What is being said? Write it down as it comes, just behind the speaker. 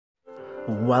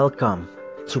Welcome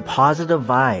to Positive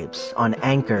Vibes on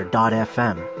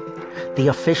Anchor.fm, the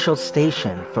official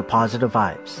station for Positive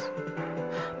Vibes.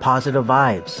 Positive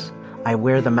Vibes, I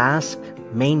wear the mask.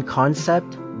 Main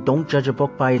concept, don't judge a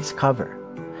book by its cover.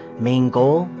 Main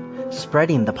goal,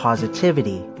 spreading the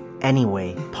positivity any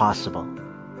way possible.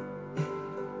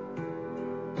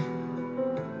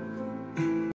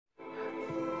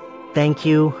 Thank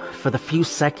you for the few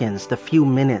seconds, the few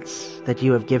minutes that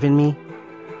you have given me.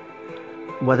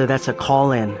 Whether that's a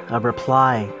call-in, a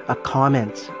reply, a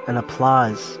comment, an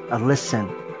applause, a listen,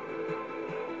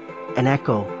 an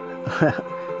echo.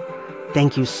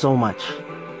 Thank you so much.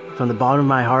 From the bottom of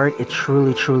my heart, it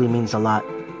truly, truly means a lot.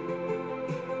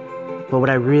 But what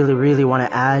I really, really want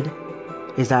to add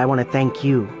is that I want to thank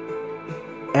you,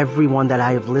 everyone that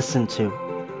I have listened to,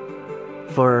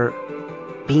 for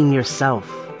being yourself,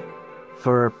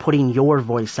 for putting your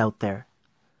voice out there.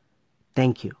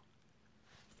 Thank you.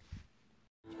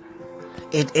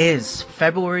 It is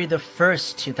February the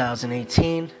 1st,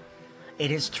 2018.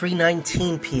 It is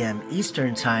 3:19 p.m.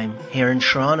 Eastern Time here in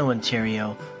Toronto,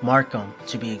 Ontario, Markham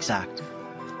to be exact.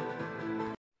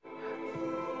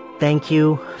 Thank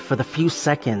you for the few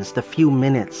seconds, the few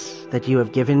minutes that you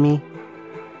have given me.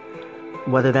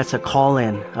 Whether that's a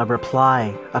call-in, a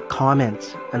reply, a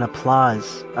comment, an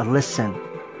applause, a listen,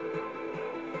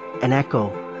 an echo.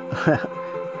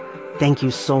 Thank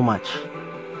you so much.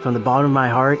 From the bottom of my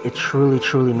heart, it truly,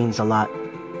 truly means a lot.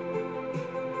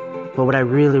 But what I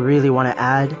really, really want to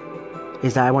add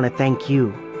is that I want to thank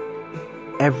you,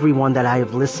 everyone that I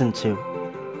have listened to,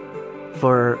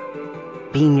 for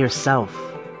being yourself,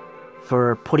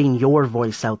 for putting your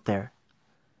voice out there.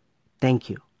 Thank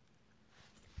you.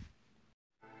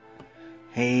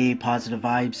 Hey, Positive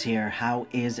Vibes here. How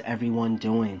is everyone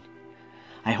doing?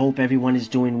 I hope everyone is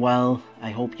doing well.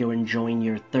 I hope you're enjoying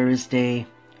your Thursday.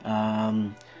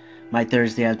 My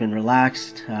Thursday has been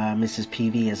relaxed. Mrs.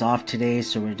 PV is off today,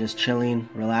 so we're just chilling,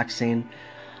 relaxing.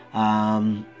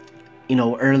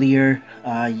 Earlier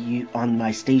on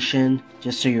my station,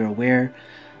 just so you're aware,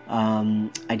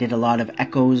 I did a lot of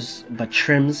echoes, but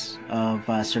trims of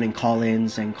certain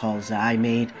call-ins and calls that I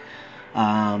made.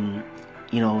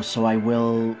 So I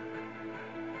will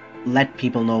let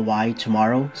people know why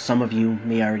tomorrow. Some of you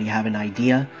may already have an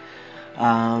idea.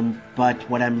 But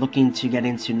what I'm looking to get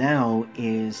into now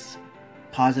is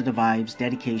Positive Vibes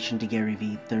dedication to Gary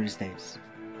Vee Thursdays.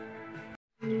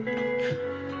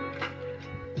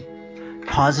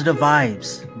 Positive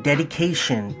Vibes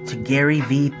dedication to Gary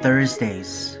Vee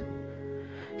Thursdays.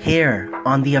 Here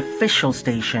on the official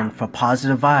station for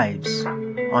Positive Vibes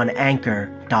on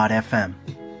Anchor.fm.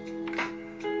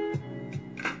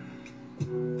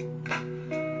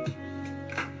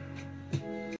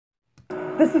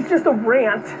 This is just a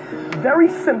rant, very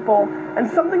simple, and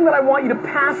something that I want you to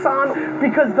pass on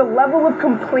because the level of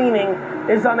complaining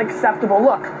is unacceptable.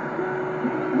 Look,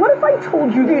 what if I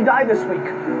told you you die this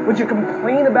week? Would you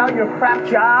complain about your crap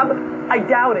job? I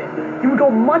doubt it. You would go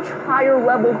much higher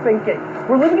level thinking.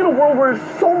 We're living in a world where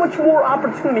there's so much more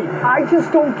opportunity. I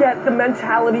just don't get the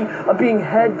mentality of being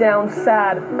head down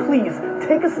sad. Please,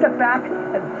 take a step back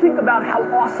and think about how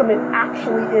awesome it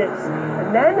actually is.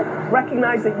 And then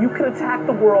recognize that you can attack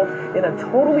the world in a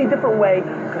totally different way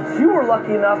because you were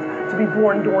lucky enough to be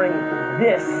born during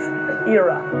this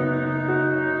era.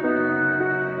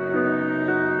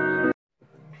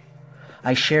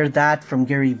 I shared that from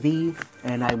Gary Vee,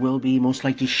 and I will be most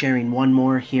likely sharing one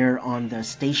more here on the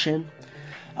station.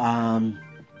 And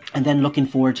then looking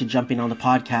forward to jumping on the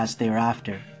podcast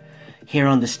thereafter. Here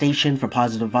on the station for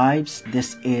Positive Vibes,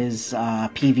 this is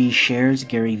PV Shares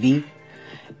Gary Vee.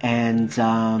 And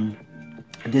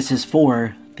this is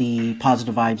for the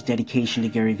Positive Vibes dedication to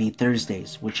Gary Vee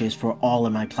Thursdays, which is for all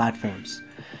of my platforms.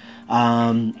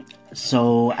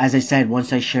 So, as I said,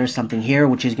 once I share something here,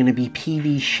 which is going to be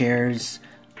PV Shares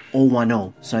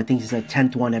 010. So I think it's the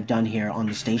 10th one I've done here on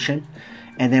the station.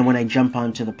 And then when I jump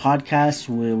onto the podcast,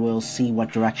 we will see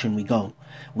what direction we go.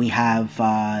 We have,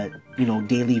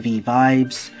 Daily V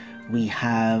Vibes. We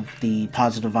have the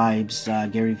Positive Vibes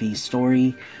Gary Vee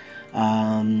story,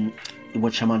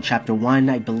 which I'm on chapter 1.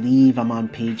 I believe I'm on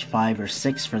page 5 or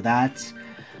 6 for that.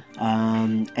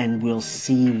 And we'll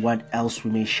see what else we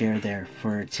may share there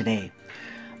for today.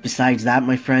 Besides that,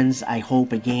 my friends, I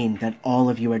hope again that all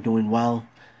of you are doing well.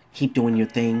 Keep doing your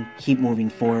thing. Keep moving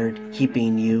forward. Keep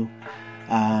being you.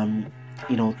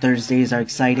 Thursdays are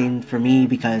exciting for me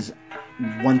because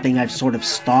one thing I've sort of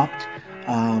stopped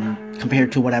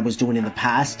compared to what I was doing in the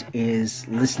past, is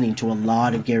listening to a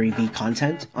lot of Gary Vee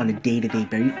content on a day-to-day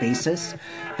basis.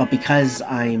 But because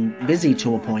I'm busy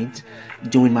to a point,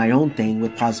 doing my own thing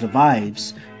with Positive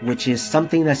Vibes, which is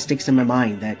something that sticks in my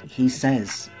mind, that he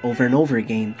says over and over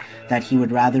again, that he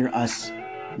would rather us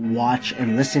watch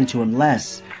and listen to him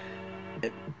less,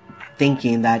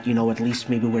 thinking that, at least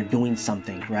maybe we're doing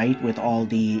something, right? With all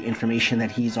the information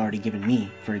that he's already given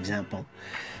me, for example.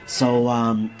 So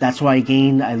that's why,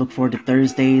 again, I look forward to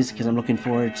Thursdays, because I'm looking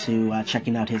forward to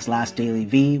checking out his last Daily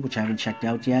V, which I haven't checked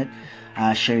out yet,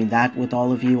 sharing that with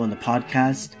all of you on the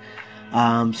podcast.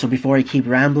 So before I keep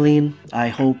rambling, I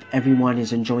hope everyone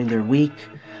is enjoying their week.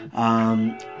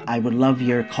 I would love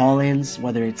your call-ins,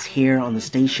 whether it's here on the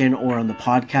station or on the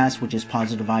podcast, which is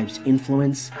Positive Vibes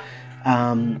Influence.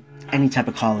 Any type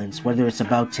of call-ins, whether it's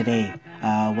about today,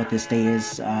 what this day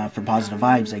is for Positive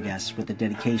Vibes, I guess, with the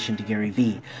dedication to Gary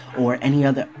Vee, or any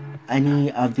of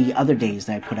the other days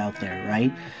that I put out there,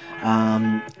 right?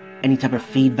 Any type of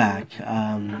feedback,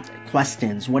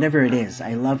 questions, whatever it is.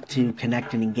 I love to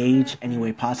connect and engage any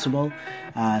way possible.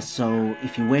 So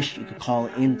if you wish, you could call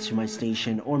into my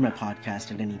station or my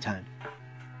podcast at any time.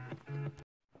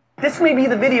 This may be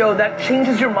the video that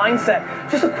changes your mindset.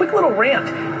 Just a quick little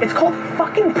rant. It's called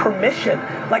fucking permission.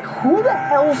 Like, who the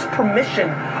hell's permission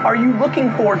are you looking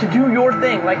for to do your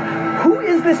thing? Like, who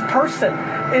is this person?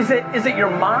 Is it your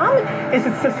mom? Is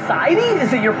it society?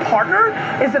 Is it your partner?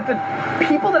 Is it the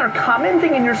people that are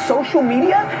commenting in your social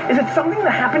media? Is it something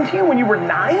that happened to you when you were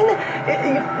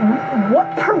 9?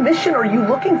 What permission are you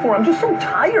looking for? I'm just so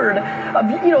tired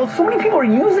of, so many people are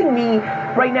using me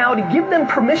right now to give them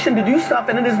permission to do stuff,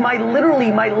 and it is my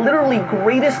literally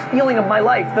greatest feeling of my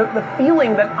life. The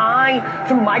feeling that I,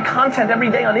 through my content every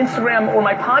day on Instagram or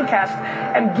my podcast,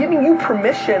 am giving you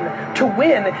permission to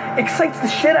win excites the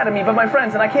shit out of me. But my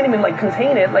friends, and I can't even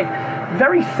contain it,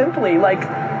 very simply,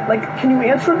 can you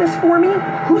answer this for me?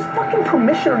 Whose fucking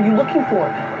permission are you looking for?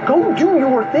 Go do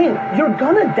your thing. You're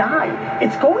gonna die.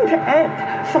 It's going to end.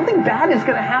 Something bad is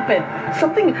gonna happen.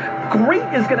 Something great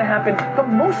is gonna happen. But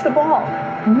most of all,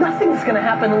 nothing's gonna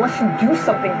happen unless you do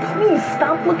something. Please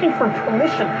stop looking for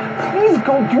permission. Please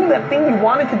go do that thing you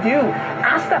wanted to do.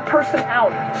 Ask that person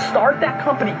out. Start that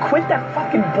company. Quit that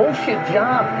fucking bullshit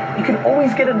job. You can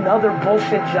always get another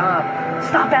bullshit job.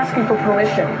 Stop asking for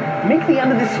permission. Make the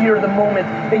end of this year the moment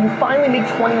that you finally make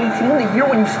 2018 the year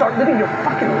when you start living your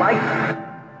fucking life.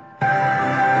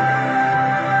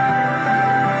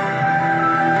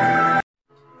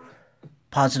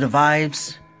 Positive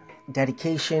Vibes,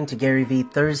 dedication to Gary Vee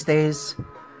Thursdays.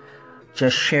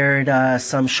 Just shared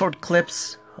some short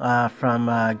clips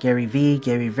from Gary Vee,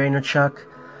 Gary Vaynerchuk,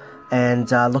 and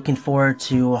looking forward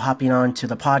to hopping on to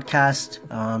the podcast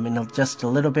in just a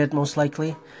little bit, most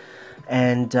likely,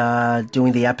 and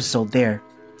doing the episode there.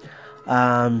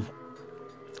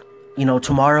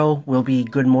 Tomorrow will be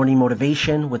Good Morning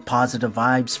Motivation with Positive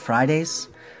Vibes Fridays.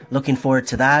 Looking forward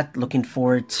to that. Looking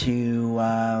forward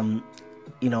to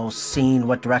seeing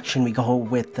what direction we go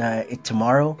with it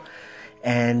tomorrow,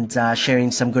 and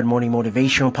sharing some Good Morning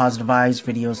Motivation, Positive Vibes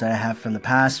videos that I have from the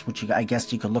past, which I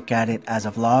guess you could look at it as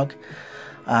a vlog,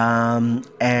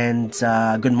 and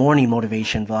Good Morning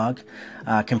Motivation vlog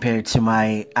compared to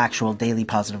my actual daily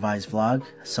Positive Vibes vlog.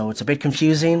 So it's a bit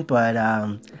confusing, but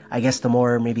I guess the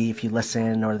more, maybe if you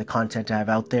listen, or the content I have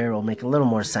out there will make a little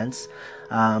more sense.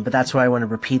 But that's why I want to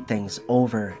repeat things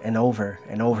over and over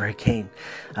and over again,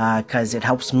 because it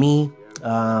helps me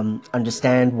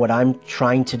understand what I'm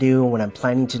trying to do, what I'm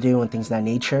planning to do, and things of that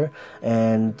nature.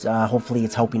 And hopefully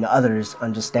it's helping others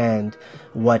understand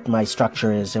what my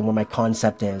structure is and what my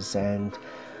concept is. And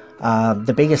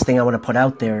the biggest thing I want to put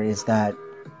out there is that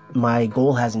my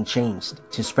goal hasn't changed: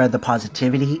 to spread the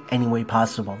positivity any way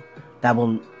possible. That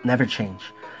will never change.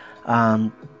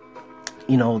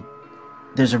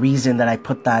 There's a reason that I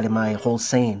put that in my whole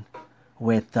saying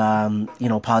with,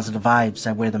 Positive Vibes.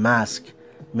 I wear the mask.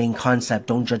 Main concept: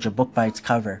 don't judge a book by its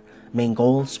cover. Main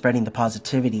goal: spreading the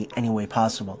positivity any way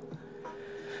possible.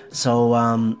 So,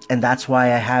 and that's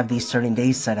why I have these certain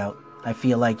days set out. I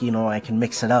feel like, I can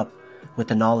mix it up with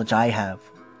the knowledge I have,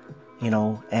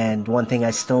 and one thing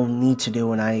I still need to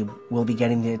do, and I will be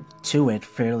getting to it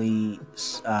fairly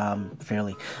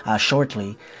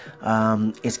shortly,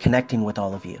 is connecting with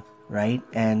all of you, right?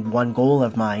 And one goal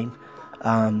of mine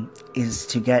is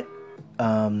to get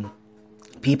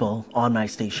people on my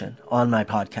station, on my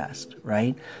podcast,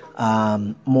 right?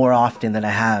 More often than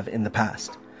I have in the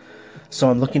past. So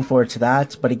I'm looking forward to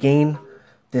that. But again,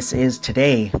 This is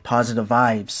today Positive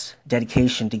Vibes,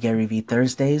 dedication to Gary Vee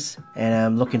Thursdays, and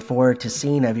I'm looking forward to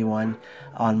seeing everyone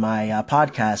on my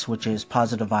podcast, which is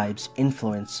Positive Vibes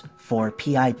Influence for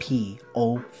PIP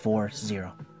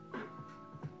 040.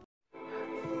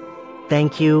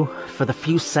 Thank you for the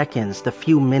few seconds, the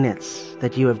few minutes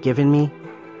that you have given me.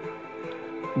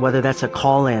 Whether that's a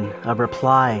call-in, a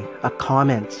reply, a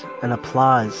comment, an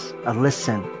applause, a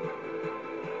listen,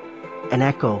 an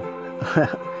echo.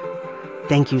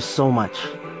 Thank you so much.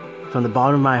 From the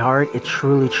bottom of my heart, it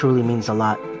truly, truly means a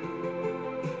lot.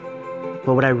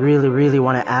 But what I really, really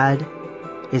want to add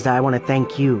is that I want to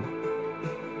thank you,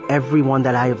 everyone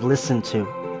that I have listened to,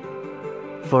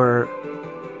 for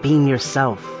being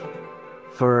yourself,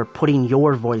 for putting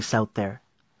your voice out there.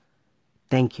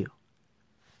 Thank you.